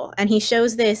successful. And he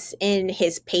shows this in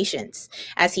his patience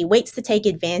as he waits to take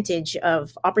advantage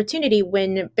of opportunity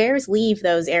when bears leave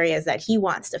those areas that he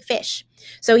wants to fish.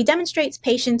 So he demonstrates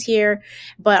patience here,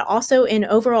 but also in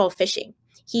overall fishing.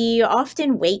 He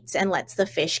often waits and lets the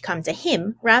fish come to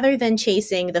him rather than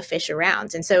chasing the fish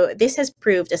around. And so this has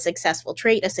proved a successful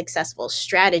trait, a successful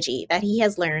strategy that he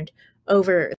has learned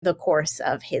over the course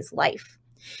of his life.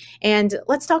 And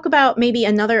let's talk about maybe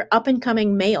another up and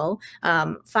coming male,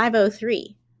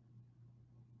 503.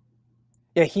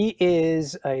 Yeah, he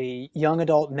is a young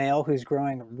adult male who's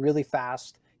growing really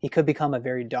fast. He could become a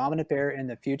very dominant bear in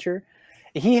the future.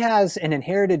 He has an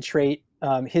inherited trait,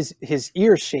 his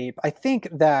ear shape, I think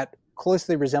that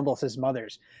closely resembles his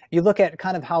mother's. You look at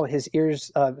kind of how his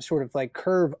ears sort of like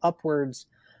curve upwards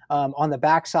on the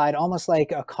backside, almost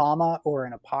like a comma or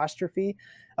an apostrophe.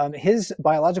 His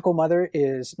biological mother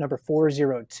is number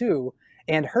 402,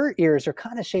 and her ears are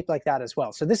kind of shaped like that as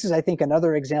well. So this is, I think,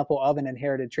 another example of an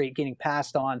inherited trait getting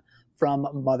passed on from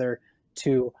mother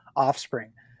to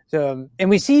offspring. So, and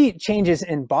we see changes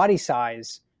in body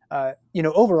size,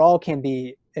 overall can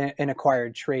be an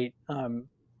acquired trait,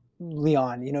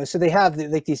 Leon. So they have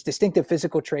like these distinctive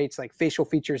physical traits like facial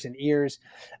features and ears,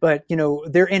 but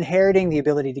they're inheriting the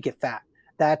ability to get fat.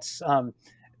 That's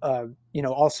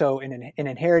also an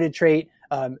inherited trait.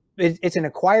 It's an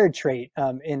acquired trait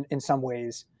in some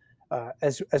ways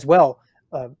as well.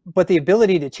 But the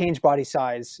ability to change body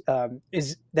size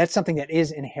that's something that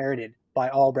is inherited by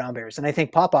all brown bears, and I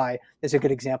think Popeye is a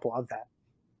good example of that.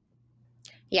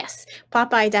 Yes,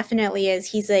 Popeye definitely is.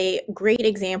 He's a great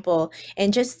example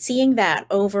and just seeing that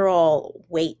overall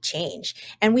weight change.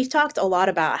 And we've talked a lot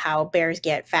about how bears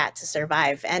get fat to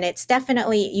survive, and it's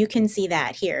definitely, you can see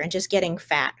that here and just getting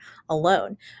fat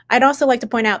alone. I'd also like to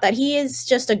point out that he is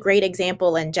just a great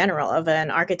example in general of an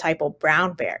archetypal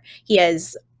brown bear. He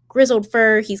has grizzled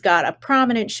fur, he's got a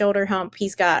prominent shoulder hump,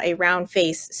 he's got a round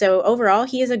face. So overall,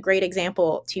 he is a great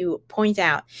example to point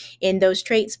out in those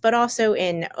traits, but also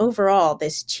in overall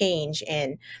this change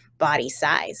in body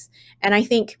size. And I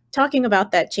think talking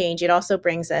about that change, it also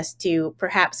brings us to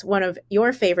perhaps one of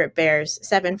your favorite bears,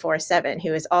 747,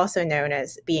 who is also known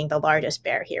as being the largest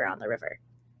bear here on the river.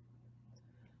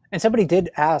 And somebody did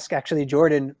ask, actually,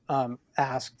 Jordan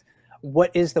asked,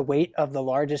 what is the weight of the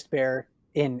largest bear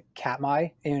in Katmai?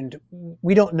 And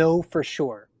we don't know for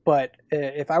sure, but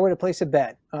if I were to place a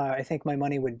bet, I think my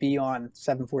money would be on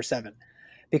 747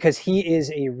 because he is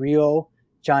a real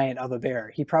giant of a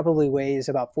bear. He probably weighs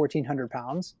about 1,400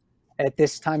 pounds, at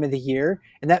this time of the year,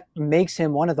 and that makes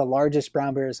him one of the largest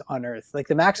brown bears on Earth. Like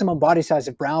the maximum body size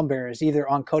of brown bears, either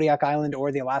on Kodiak Island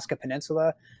or the Alaska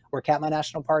Peninsula, where Katmai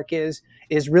National Park is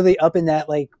really up in that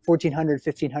like 1,400,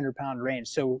 1,500 pound range.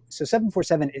 So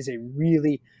 747 is a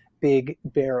really big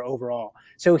bear overall.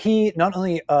 So he not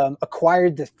only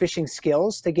acquired the fishing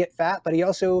skills to get fat, but he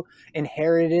also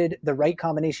inherited the right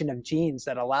combination of genes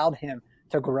that allowed him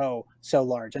to grow so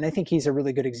large. And I think he's a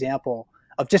really good example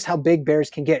of just how big bears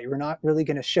can get. We're not really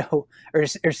going to show or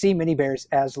see many bears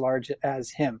as large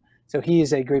as him. So he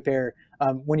is a great bear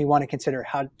when you want to consider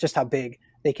just how big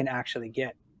they can actually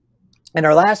get. And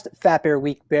our last Fat Bear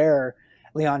Week bear,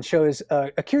 Lian, shows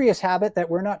a curious habit that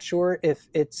we're not sure if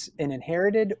it's an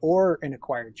inherited or an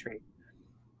acquired trait.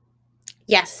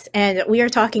 Yes, and we are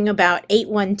talking about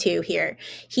 812 here.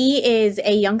 He is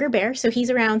a younger bear, so he's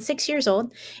around 6 years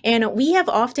old, and we have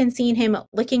often seen him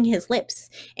licking his lips,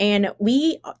 and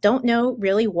we don't know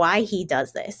really why he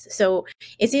does this. So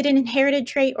is it an inherited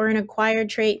trait or an acquired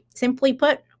trait? Simply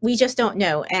put, we just don't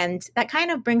know. And that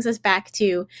kind of brings us back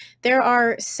to there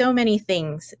are so many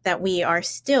things that we are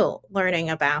still learning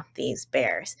about these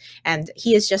bears, and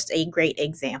he is just a great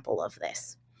example of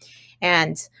this.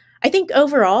 And I think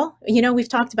overall, we've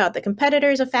talked about the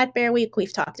competitors of Fat Bear Week.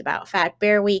 We've talked about Fat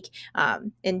Bear Week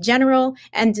in general,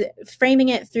 and framing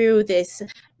it through this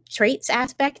traits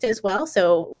aspect as well.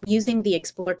 So using the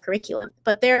Explore curriculum.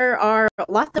 But there are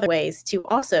lots of ways to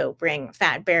also bring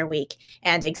Fat Bear Week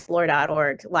and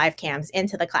Explore.org live cams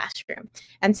into the classroom.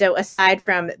 And so aside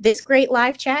from this great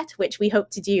live chat, which we hope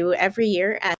to do every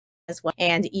year as well,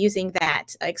 and using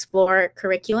that Explore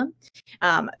curriculum,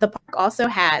 the park also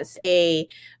has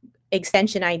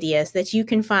extension ideas that you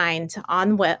can find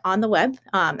on the web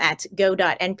at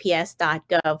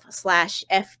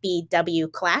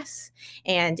go.nps.gov/FBW class.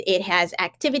 And it has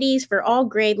activities for all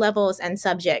grade levels and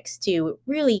subjects to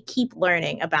really keep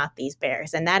learning about these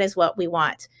bears. And that is what we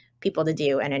want people to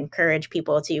do, and encourage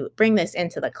people to bring this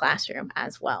into the classroom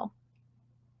as well.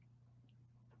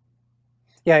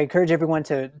 Yeah, I encourage everyone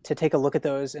to take a look at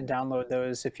those and download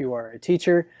those if you are a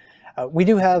teacher. We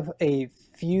do have a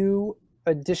few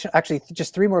actually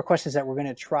just 3 more questions that we're going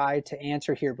to try to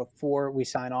answer here before we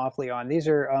sign off, Lian. These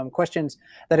are questions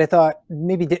that I thought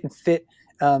maybe didn't fit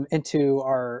into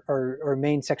our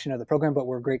main section of the program, but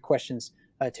were great questions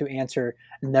to answer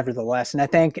nevertheless. And I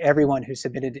thank everyone who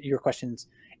submitted your questions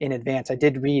in advance. I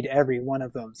did read every one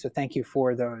of them, so thank you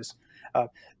for those.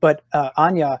 But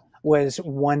Anya was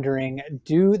wondering,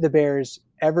 do the bears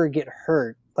ever get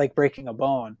hurt, like breaking a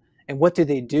bone? And what do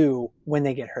they do when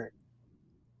they get hurt?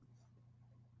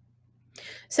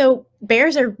 So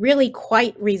bears are really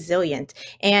quite resilient,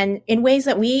 and in ways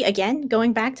that we, again,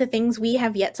 going back to things we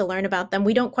have yet to learn about them,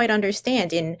 we don't quite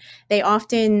understand. And they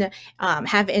often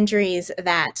have injuries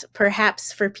that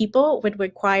perhaps for people would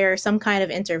require some kind of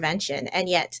intervention, and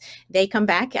yet they come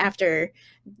back after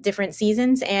different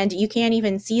seasons, and you can't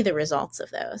even see the results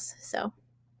of those. So,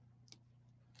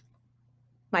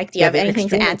 Mike, do you have anything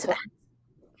to add to that?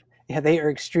 Yeah, they are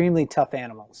extremely tough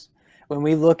animals. When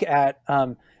we look at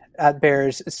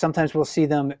bears, sometimes we'll see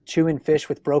them chewing fish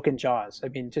with broken jaws. I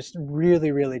mean, just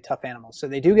really, really tough animals. So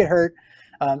they do get hurt,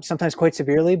 sometimes quite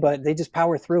severely, but they just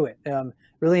power through it.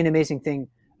 Really an amazing thing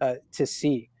to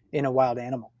see in a wild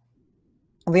animal.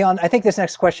 Lian, I think this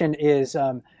next question is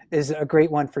a great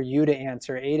one for you to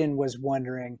answer. Aiden was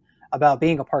wondering about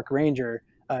being a park ranger.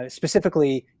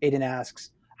 Specifically, Aiden asks,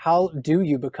 how do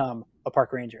you become a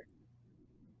park ranger?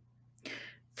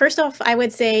 First off, I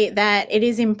would say that it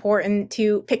is important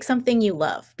to pick something you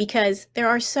love, because there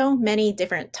are so many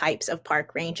different types of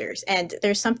park rangers, and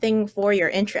there's something for your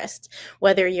interest.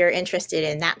 Whether you're interested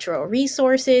in natural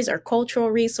resources or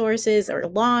cultural resources or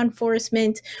law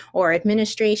enforcement or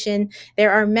administration,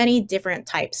 there are many different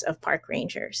types of park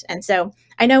rangers. And so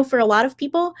I know for a lot of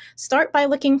people, start by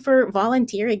looking for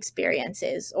volunteer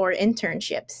experiences or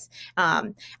internships.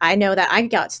 I know that I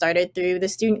got started through the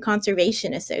Student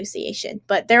Conservation Association,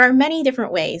 but there are many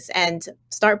different ways, and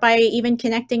start by even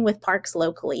connecting with parks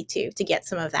locally too, to get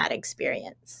some of that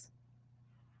experience.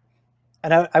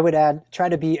 And I would add, try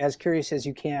to be as curious as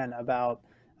you can about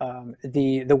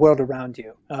the world around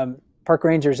you. Park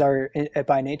rangers are,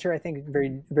 by nature, I think,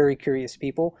 very, very curious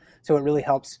people. So it really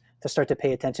helps to start to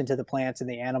pay attention to the plants and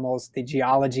the animals, the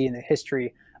geology and the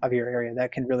history of your area.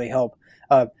 That can really help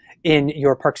in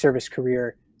your park service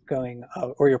career going,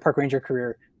 or your park ranger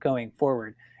career going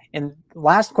forward. And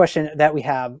last question that we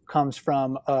have comes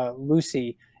from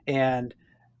Lucy. And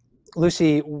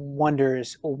Lucy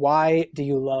wonders, why do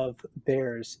you love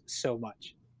bears so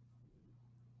much?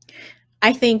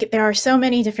 I think there are so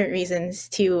many different reasons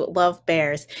to love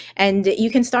bears. And you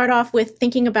can start off with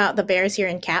thinking about the bears here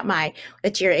in Katmai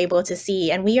that you're able to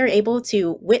see. And we are able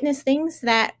to witness things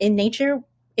that in nature,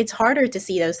 it's harder to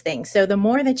see those things. So the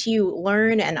more that you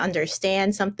learn and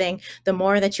understand something, the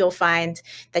more that you'll find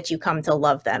that you come to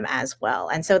love them as well.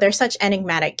 And so they're such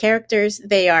enigmatic characters.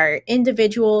 They are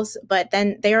individuals, but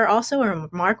then they are also a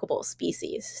remarkable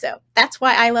species. So that's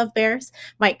why I love bears.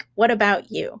 Mike, what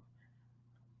about you?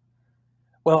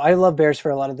 Well, I love bears for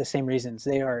a lot of the same reasons.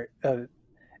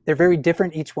 They're very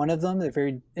different, each one of them. They're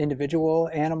very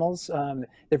individual animals.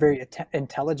 They're very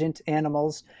intelligent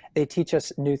animals. They teach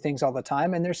us new things all the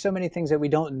time, and there's so many things that we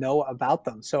don't know about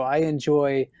them. So I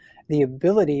enjoy the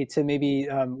ability to maybe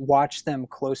watch them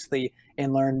closely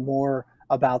and learn more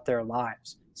about their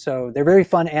lives. So they're very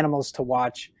fun animals to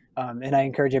watch, and I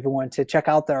encourage everyone to check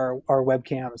out our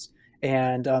webcams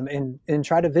and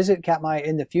try to visit Katmai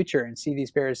in the future and see these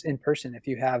bears in person if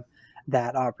you have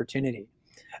that opportunity.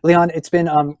 Lian, it's been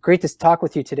great to talk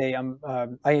with you today.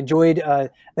 I enjoyed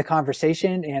the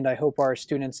conversation, and I hope our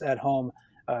students at home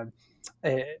uh,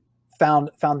 eh,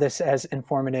 found this as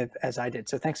informative as I did.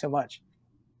 So thanks so much.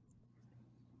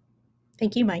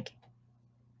 Thank you, Mike.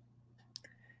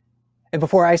 And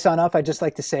before I sign off, I'd just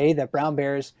like to say that brown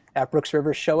bears at Brooks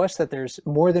River show us that there's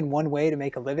more than one way to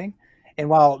make a living. And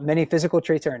while many physical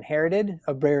traits are inherited,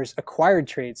 a bear's acquired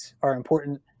traits are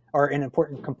an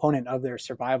important component of their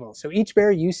survival. So each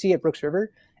bear you see at Brooks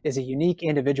River is a unique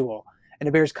individual, and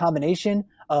a bear's combination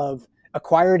of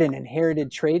acquired and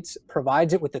inherited traits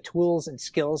provides it with the tools and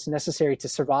skills necessary to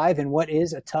survive in what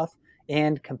is a tough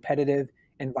and competitive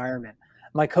environment.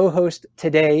 My co-host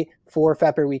today for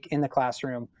Fat Bear Week in the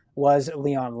classroom was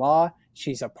Lian Law.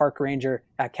 She's a park ranger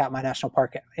at Katmai National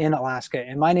Park in Alaska,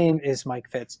 and my name is Mike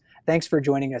Fitz. Thanks for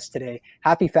joining us today.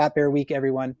 Happy Fat Bear Week,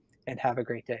 everyone, and have a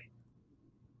great day.